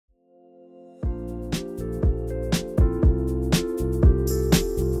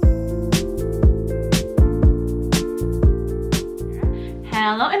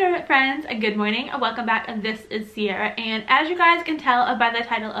Hello internet friends, good morning, welcome back. This is Sierra, and as you guys can tell by the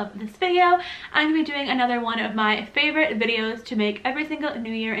title of this video, I'm going to be doing another one of my favorite videos to make every single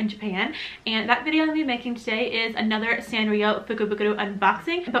new year in Japan. And that video I'm going to be making today is another Sanrio Fukubukuro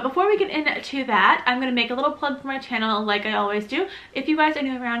unboxing. But before we get into that, I'm going to make a little plug for my channel like I always do. If you guys are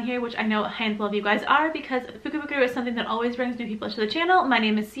new around here, which I know a handful of you guys are, because Fukubukuro is something that always brings new people to the channel. My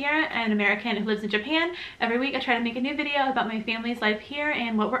name is Sierra, an American who lives in Japan. Every week I try to make a new video about my family's life here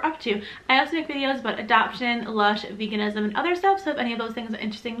and what we're up to. I also make videos about adoption, lush, veganism, and other stuff, so if any of those things are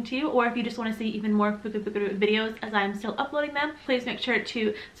interesting to you, or if you just want to see even more Fukubukuro videos as I'm still uploading them, please make sure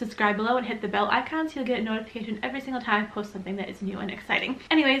to subscribe below and hit the bell icon so you'll get a notification every single time I post something that is new and exciting.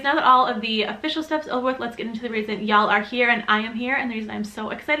 Anyways, now that all of the official stuff's over with, let's get into the reason y'all are here and I am here, and the reason I'm so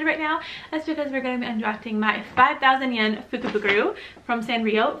excited right now is because we're going to be unboxing my 5,000 yen Fukubukuro from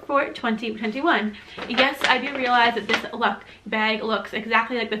Sanrio for 2021. Yes, I do realize that this bag looks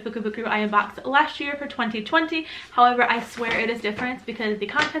exactly like the Fukubukuro I unboxed last year for 2020. However, I swear it is different because the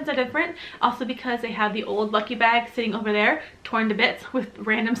contents are different. Also because they have the old lucky bag sitting over there, torn to bits with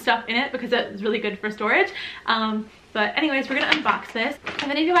random stuff in it because it's really good for storage. But anyways, we're gonna unbox this. If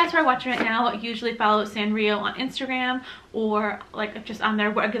any of you guys who are watching right now usually follow Sanrio on Instagram or like just on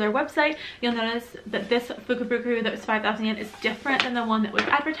their regular website, you'll notice that this Fukubukuro that was 5,000 yen is different than the one that was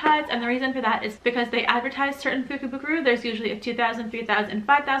advertised. And the reason for that is because they advertise certain Fukubukuro. There's usually a 2,000, 3,000, and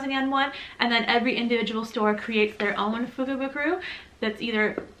 5,000 yen one. And then every individual store creates their own Fukubukuro that's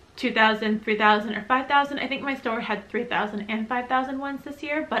either 2,000, 3,000, or 5,000. I think my store had 3,000 and 5,000 ones this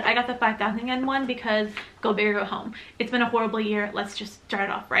year, but I got the 5,000 yen one because go big or go home. It's been a horrible year. Let's just start it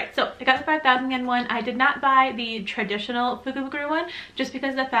off right. So I got the 5,000 yen one. I did not buy the traditional Fukubukuro one just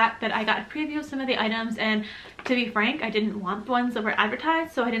because of the fact that I got a preview of some of the items, and to be frank, I didn't want the ones that were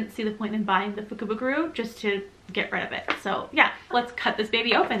advertised, so I didn't see the point in buying the Fukubukuro just to get rid of it. So yeah, let's cut this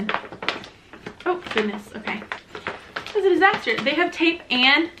baby open. Oh goodness, okay. This is a disaster. They have tape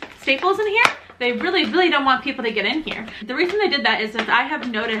and staples in here. They really don't want people to get in here. The reason they did that is that I have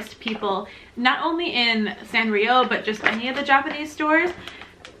noticed people, not only in Sanrio, but just any of the Japanese stores,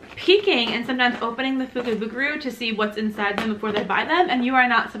 peeking and sometimes opening the Fukubukuro to see what's inside them before they buy them, and you are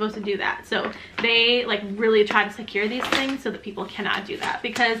not supposed to do that. So they like really try to secure these things so that people cannot do that,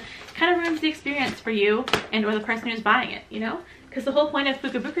 because it kind of ruins the experience for you and or the person who's buying it, you know? Because the whole point of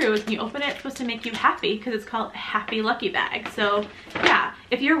Fukubukuro is when you open it, it's supposed to make you happy because it's called a happy lucky bag. So yeah,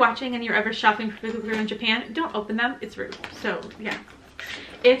 if you're watching and you're ever shopping for Fukubukuro in Japan, don't open them, it's rude. So yeah.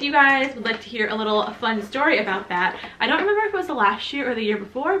 If you guys would like to hear a little fun story about that, I don't remember if it was the last year or the year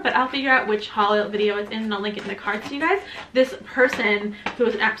before, but I'll figure out which haul video it's in and I'll link it in the cards to you guys. This person who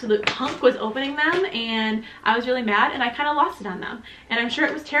was an absolute punk was opening them, and I was really mad and I kind of lost it on them. And I'm sure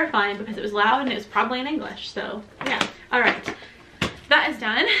it was terrifying because it was loud and it was probably in English. So yeah, all right. That is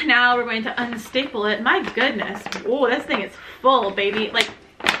done. Now we're going to unstaple it. My goodness. Oh, this thing is full, baby. Like,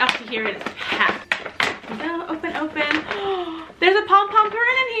 up to here it is packed. Go, open. Oh, there's a pom-pom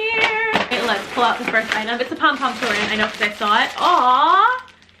purin in here. Okay, let's pull out the first item. It's a pom-pom purin. I know because I saw it. Aww,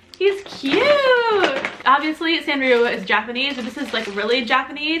 he's cute. Obviously, Sanrio is Japanese, but this is like really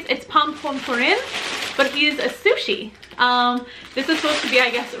Japanese. It's pom-pom purin, but he's a sushi. This is supposed to be,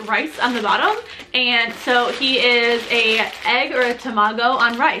 I guess, rice on the bottom, and so he is a egg or a tamago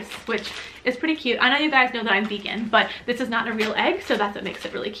on rice, which is pretty cute. I know you guys know that I'm vegan, but this is not a real egg, so that's what makes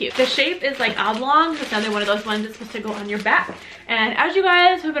it really cute. The shape is like oblong. It's another one of those ones that's supposed to go on your back. And as you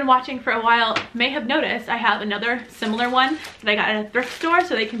guys who've been watching for a while may have noticed, I have another similar one that I got at a thrift store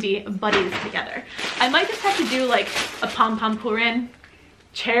so they can be buddies together. I might just have to do like a pom-pom purin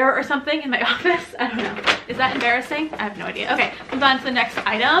chair or something in my office. I don't know. Is that embarrassing? I have no idea. Okay, move on to the next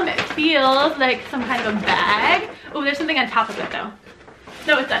item. It feels like some kind of a bag. Oh, there's something on top of it though.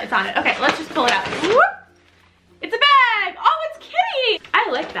 No, it's on it. Okay, let's just pull it out. Whoop! It's a bag! Oh, it's kitty! I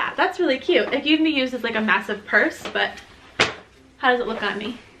like that. That's really cute. It can be used as like a massive purse, but how does it look on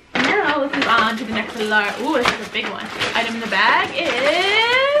me? Now let's move on to the next large. Ooh, this is a big one. Item in the bag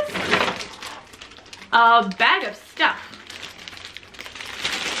is a bag of stuff.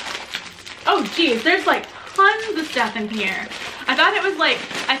 Oh geez, there's like tons of stuff in here. I thought it was like,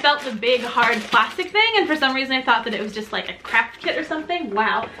 I felt the big hard plastic thing, and for some reason I thought that it was just like a craft kit or something.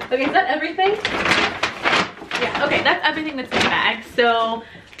 Wow. Okay, is that everything? Yeah, okay, that's everything that's in the bag. So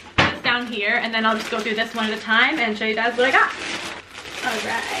put this down here, and then I'll just go through this one at a time and show you guys what I got.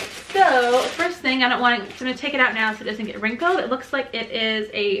 Alright, so first thing, I'm gonna take it out now so it doesn't get wrinkled. It looks like it is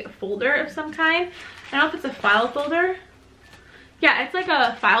a folder of some kind. I don't know if it's a file folder. Yeah, it's like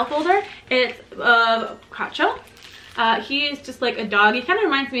a file folder. It's Kacho. He's just like a dog. He kind of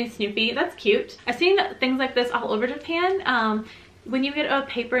reminds me of Snoopy. That's cute. I've seen things like this all over Japan. when you get a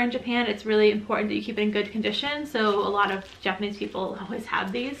paper in Japan, it's really important that you keep it in good condition. So a lot of Japanese people always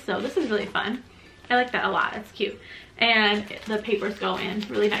have these. So this is really fun. I like that a lot. It's cute. And the papers go in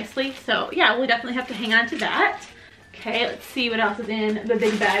really nicely. So yeah, we'll definitely have to hang on to that. Okay, let's see what else is in the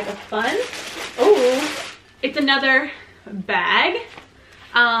big bag of fun. Oh, it's another bag.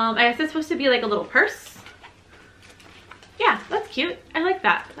 I guess it's supposed to be like a little purse. Yeah, that's cute. I like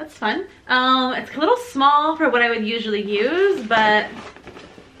that. That's fun. It's a little small for what I would usually use, but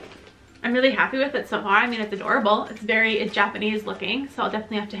I'm really happy with it so far. I mean, it's adorable. It's Japanese looking, so I'll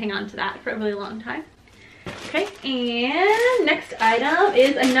definitely have to hang on to that for a really long time. Okay, and next item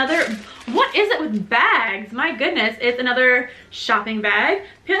is another, what is it with bags? My goodness, it's another shopping bag.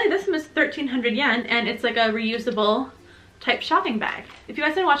 Apparently this one was 1,300 yen, and it's like a reusable type shopping bag. If you guys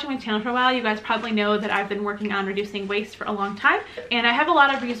have been watching my channel for a while, you guys probably know that I've been working on reducing waste for a long time, and I have a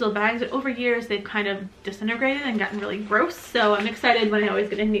lot of reusable bags, but over years they've kind of disintegrated and gotten really gross, so I'm excited when I always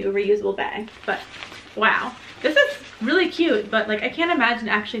get a new reusable bag. But wow, this is really cute, but like I can't imagine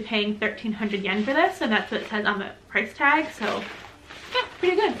actually paying 1,300 yen for this, and that's what it says on the price tag, so yeah,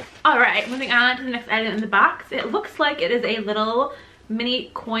 pretty good. All right, moving on to the next item in the box. It looks like it is a little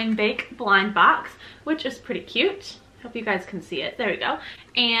mini coin bake blind box, which is pretty cute. Hope you guys can see it. There we go.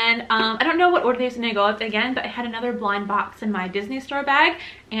 And I don't know what order these are gonna go up again, but I had another blind box in my Disney store bag,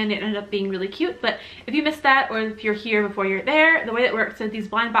 and it ended up being really cute. But if you missed that, or if you're here before you're there, the way it works is these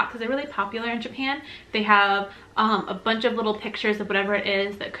blind boxes are really popular in Japan. They have a bunch of little pictures of whatever it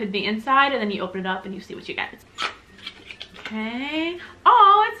is that could be inside, and then you open it up and you see what you get. Okay.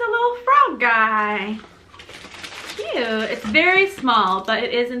 Oh, it's a little frog guy. Cute. It's very small, but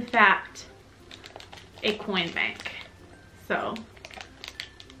it is in fact a coin bank. So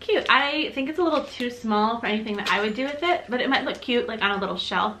cute. I think it's a little too small for anything that I would do with it, but it might look cute like on a little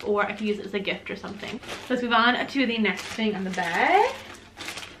shelf, or I could use it as a gift or something. Let's move on to the next thing on the bag.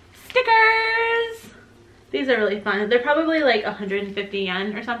 Stickers! These are really fun. They're probably like 150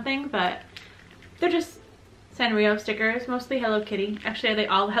 yen or something, but they're just Sanrio stickers, mostly Hello Kitty. Actually, are they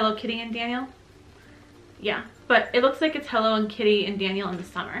all Hello Kitty and Daniel? Yeah, but it looks like it's Hello and Kitty and Daniel in the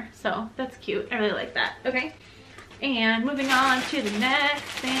summer, so that's cute. I really like that. Okay. And moving on to the next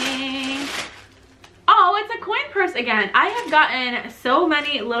thing. Oh, it's a coin purse again. I have gotten so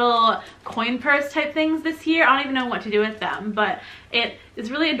many little coin purse type things this year. I don't even know what to do with them, but it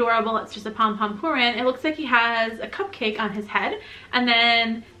is really adorable. It's just a pom-pom purin. It looks like he has a cupcake on his head, and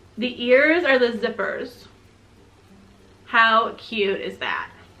then the ears are the zippers. How cute is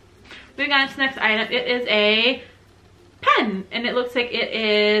that? Moving on to the next item, it is a pen, and it looks like it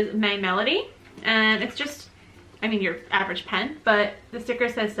is My Melody, and it's just, I mean, your average pen, but the sticker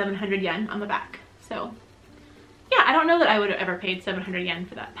says 700 yen on the back. So yeah, I don't know that I would have ever paid 700 yen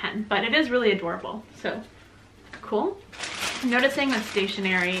for that pen, but it is really adorable. So cool. I'm noticing the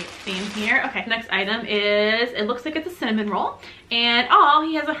stationery theme here. Okay, next item is, it looks like it's a cinnamon roll, and oh,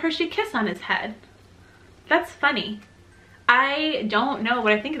 he has a Hershey kiss on his head. That's funny. I don't know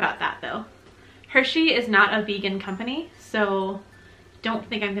what I think about that though. Hershey is not a vegan company, so don't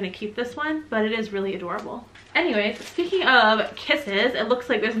think I'm gonna keep this one, but it is really adorable. Anyways, speaking of kisses, it looks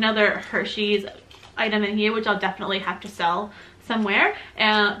like there's another Hershey's item in here, which I'll definitely have to sell somewhere.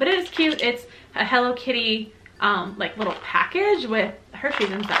 But it is cute. It's a Hello Kitty like little package with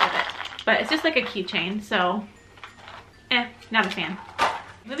Hershey's inside of it. But it's just like a keychain, so not a fan.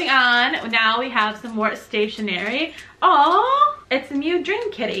 Moving on, now we have some more stationery. Aww, it's a Mew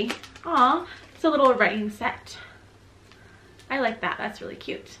Dream Kitty. Aww, it's a little writing set. I like that. That's really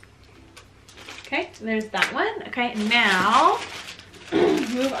cute. Okay, so there's that one. Okay, now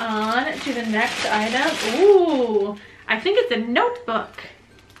move on to the next item. Ooh, I think it's a notebook.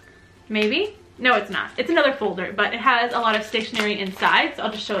 Maybe? No, it's not. It's another folder, but it has a lot of stationery inside, so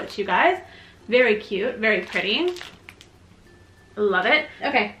I'll just show it to you guys. Very cute, very pretty. Love it.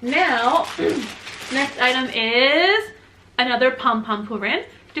 Okay, now next item is another pom-pom purin.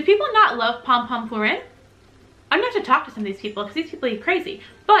 Do people not love pom-pom purin? I'm gonna have to talk to some of these people because these people are crazy.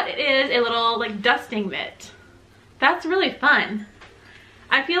 But it is a little like dusting mitt. That's really fun.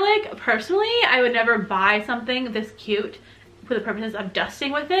 I feel like personally I would never buy something this cute for the purposes of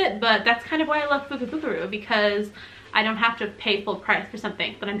dusting with it, but that's kind of why I love Fukubukuro, because I don't have to pay full price for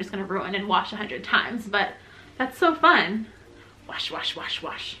something that I'm just gonna ruin and wash 100 times. But that's so fun. Wash, wash, wash,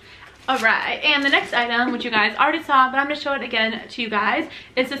 wash. All right, and the next item, which you guys already saw, but I'm gonna show it again to you guys,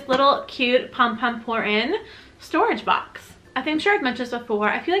 is this little cute pom-pom purin storage box. I think I'm sure I've mentioned this before.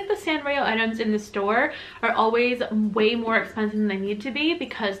 I feel like the Sanrio items in the store are always way more expensive than they need to be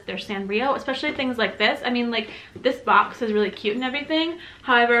because they're Sanrio, especially things like this. I mean, like, this box is really cute and everything.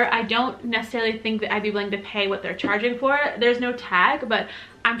 However, I don't necessarily think that I'd be willing to pay what they're charging for it. There's no tag, but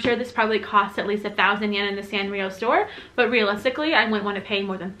I'm sure this probably costs at least 1,000 yen in the Sanrio store. But realistically, I wouldn't want to pay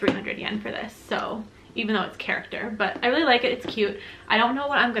more than 300 yen for this. So, even though it's character, but I really like it. It's cute. I don't know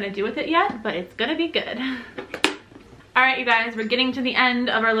what I'm going to do with it yet, but it's going to be good. Alright, you guys, we're getting to the end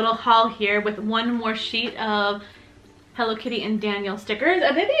of our little haul here with one more sheet of Hello Kitty and Daniel stickers.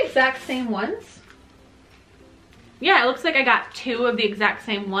 Are they the exact same ones? Yeah, it looks like I got 2 of the exact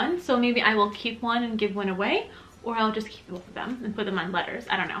same ones, so maybe I will keep one and give one away, or I'll just keep both of them and put them on letters.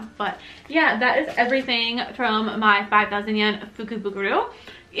 I don't know. But yeah, that is everything from my 5,000 yen Fukubukuro.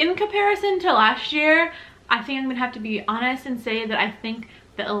 In comparison to last year, I think I'm going to have to be honest and say that I think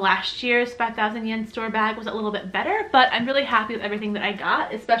that last year's 5,000 yen store bag was a little bit better, but I'm really happy with everything that I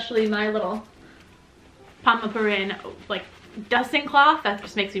got, especially my little Pamapurin like dusting cloth. That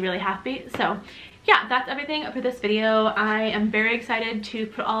just makes me really happy. So yeah, that's everything for this video. I am very excited to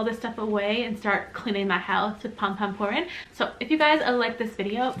put all this stuff away and start cleaning my house with Pamapurin. So if you guys like this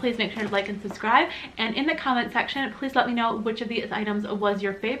video, please make sure to like and subscribe. And in the comment section, please let me know which of these items was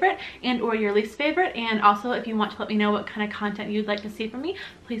your favorite and or your least favorite. And also, if you want to let me know what kind of content you'd like to see from me,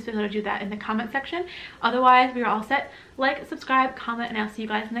 please feel free to do that in the comment section. Otherwise, we are all set. Like, subscribe, comment, and I'll see you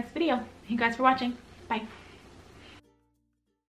guys in the next video. Thank you guys for watching. Bye.